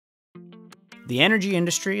The energy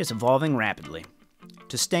industry is evolving rapidly.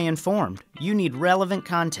 To stay informed, you need relevant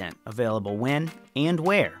content available when and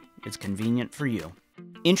where it's convenient for you.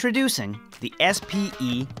 Introducing the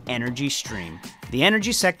SPE Energy Stream, the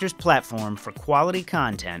energy sector's platform for quality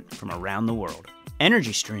content from around the world.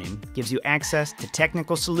 Energy Stream gives you access to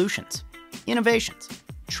technical solutions, innovations,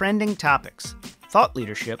 trending topics, thought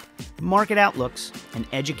leadership, market outlooks, and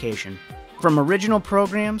education. From original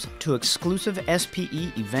programs to exclusive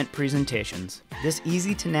SPE event presentations, this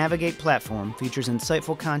easy-to-navigate platform features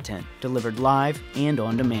insightful content delivered live and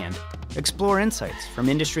on demand. Explore insights from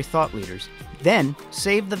industry thought leaders, then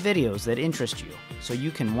save the videos that interest you so you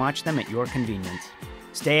can watch them at your convenience.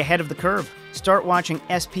 Stay ahead of the curve. Start watching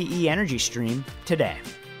SPE Energy Stream today.